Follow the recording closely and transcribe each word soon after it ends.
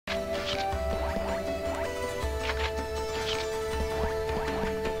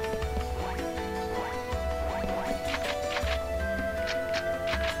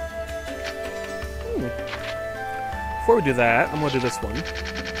before we do that, I'm gonna do this one.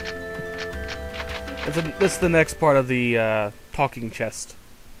 It's the next part of the talking chest.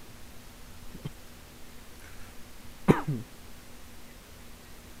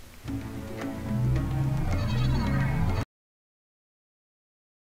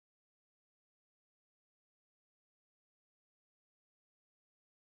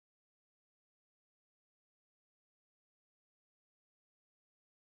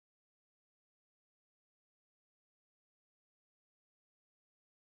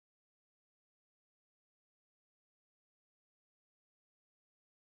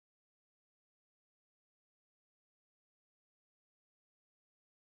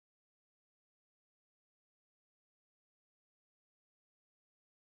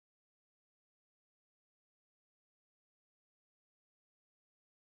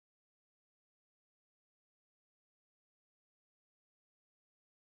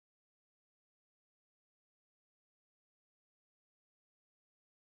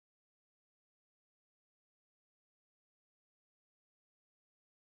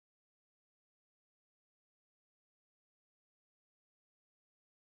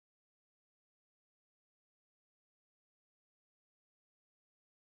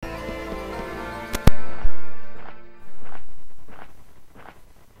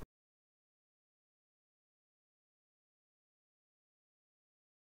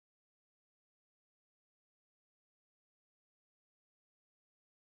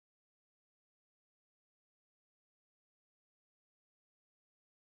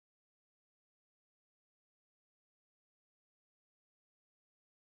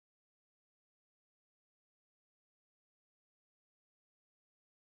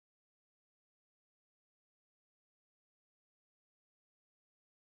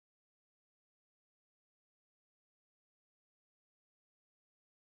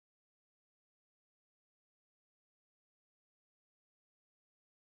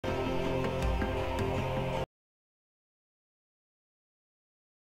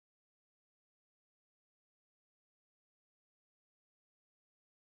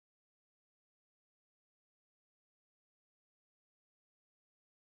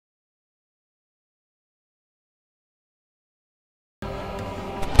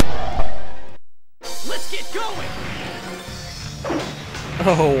 Let's get going!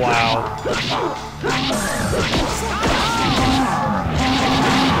 Oh, wow.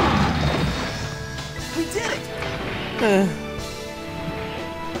 We did it!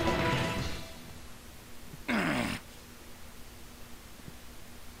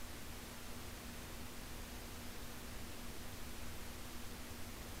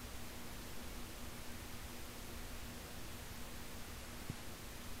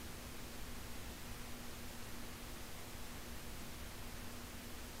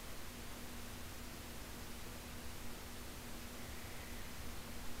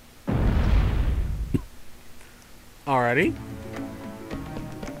 Alrighty.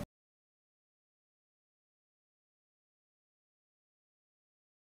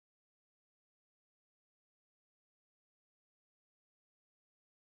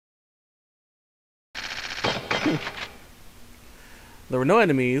 There were no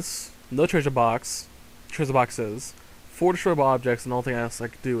enemies, no treasure boxes, 4 destroyable objects, and the only thing else I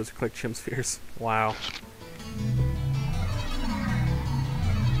could do was collect chim spheres. Wow.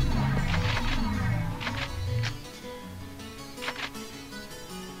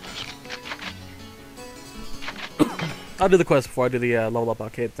 I'll do the quest before I do the level up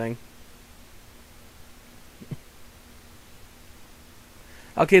arcade thing.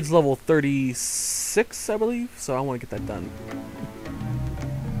 Arcade's level 36, I believe, so I want to get that done.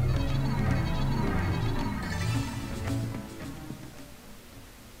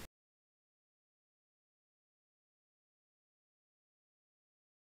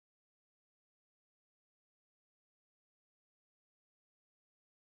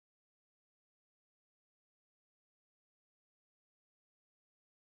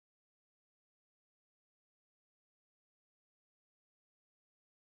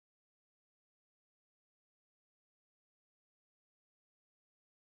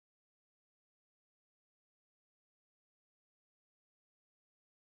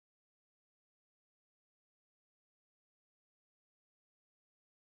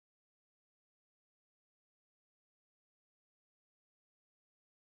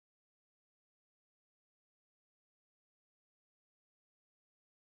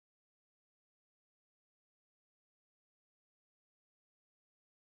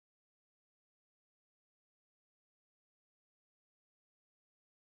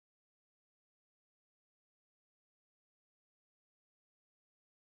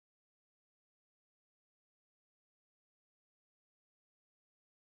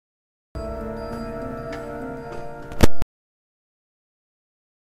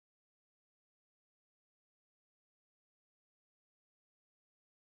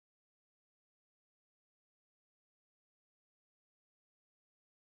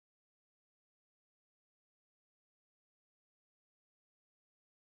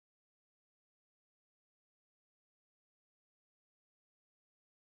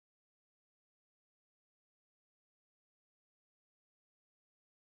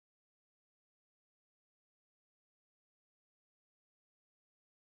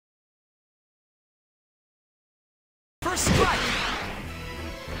 Strike!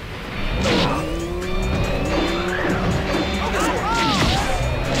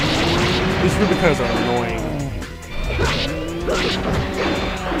 These Rubicons are annoying.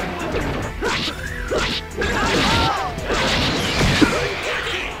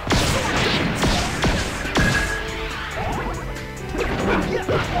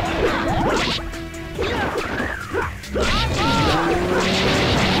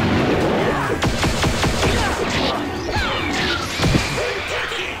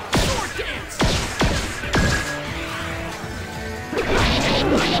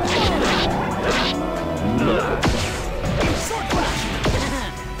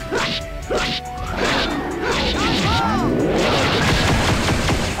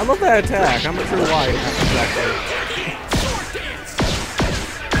 I love that attack. I'm not sure why exactly.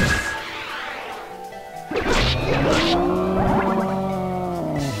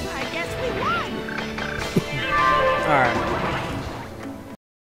 I guess we won! Alright.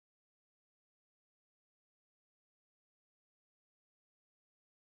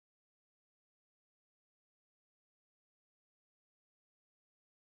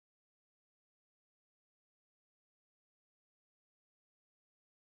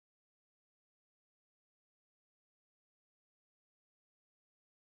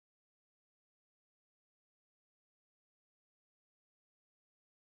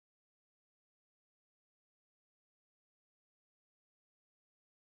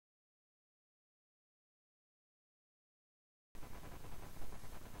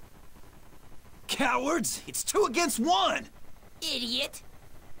 Cowards! It's 2 against 1! Idiot!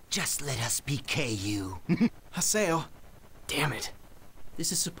 Just let us PK you. Haseo. Damn it.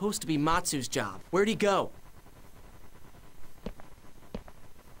 This is supposed to be Matsu's job. Where'd he go?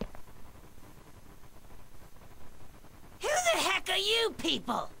 Who the heck are you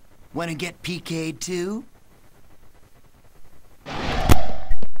people? Wanna get PK'd too? Yeah.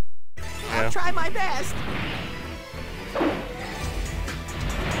 I'll try my best.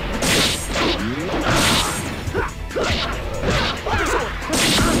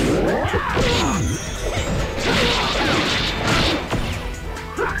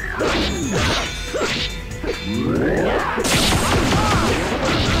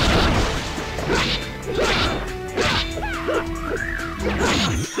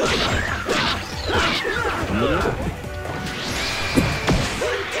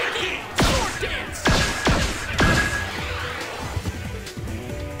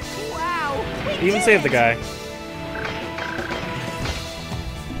 Wow! We Even did saved the it! guy.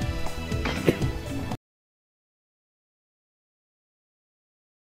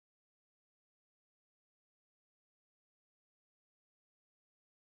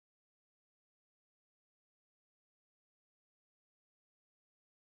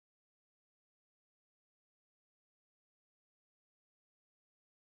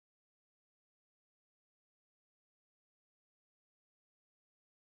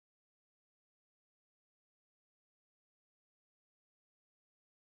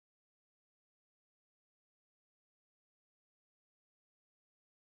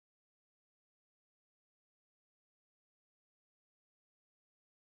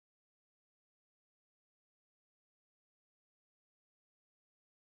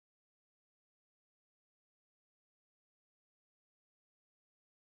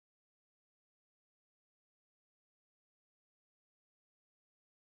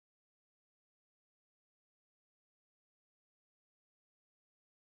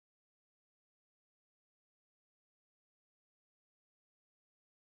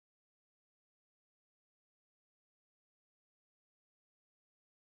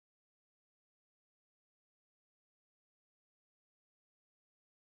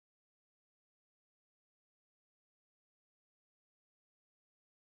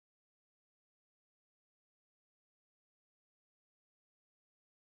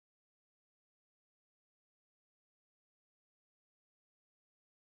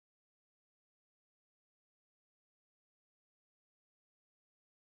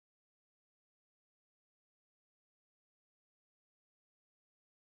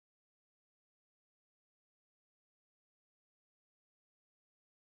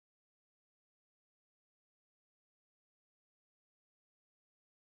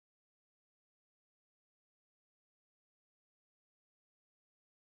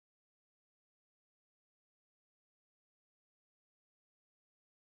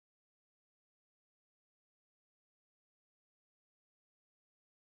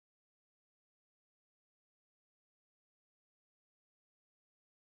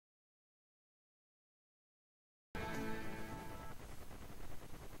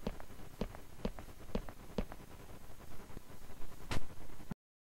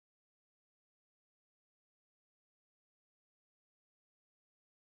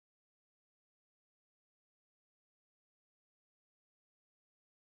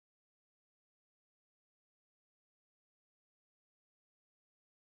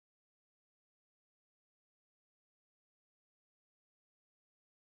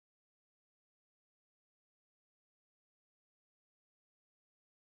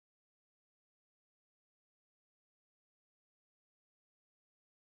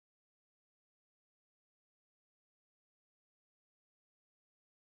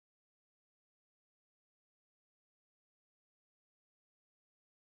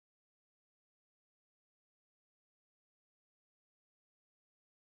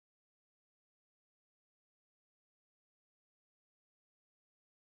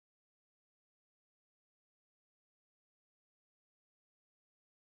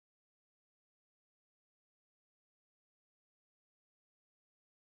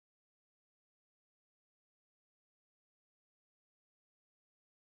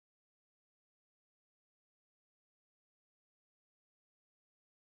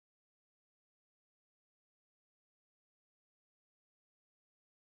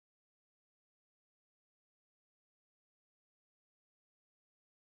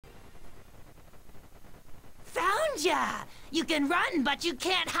 ya! You can run, but you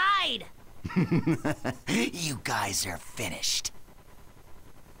can't hide! You guys are finished.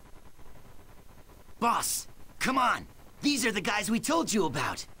 Boss, come on! These are the guys we told you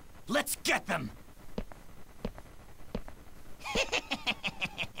about. Let's get them!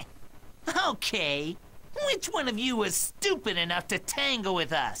 Okay. Which one of you was stupid enough to tangle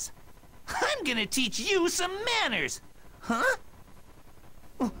with us? I'm gonna teach you some manners! Huh?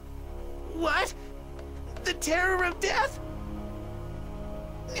 What? The terror of death?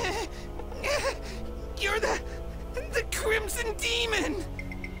 You're the Crimson Demon!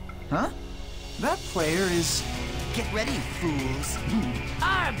 Huh? That player is... Get ready, fools.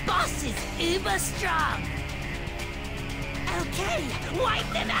 Our boss is uber strong! Okay, wipe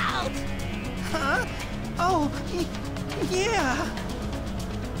them out! Huh? Oh, yeah.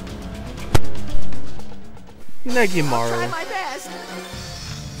 Try Negimaru. my best!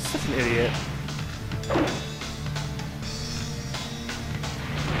 Such an idiot.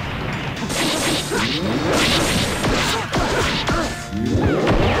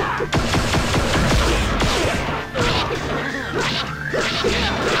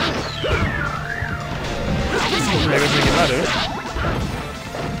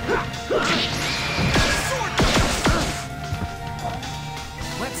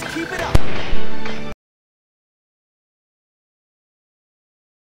 Let's keep it up.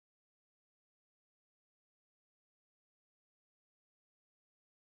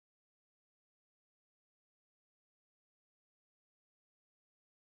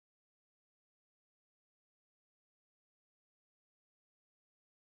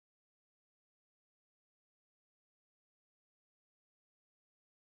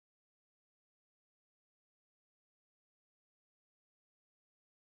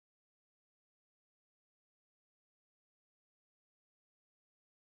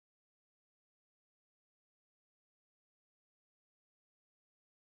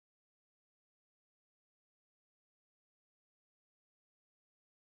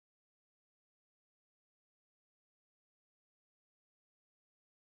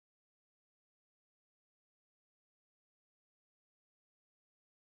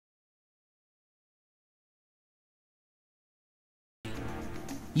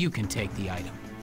 You can take the item.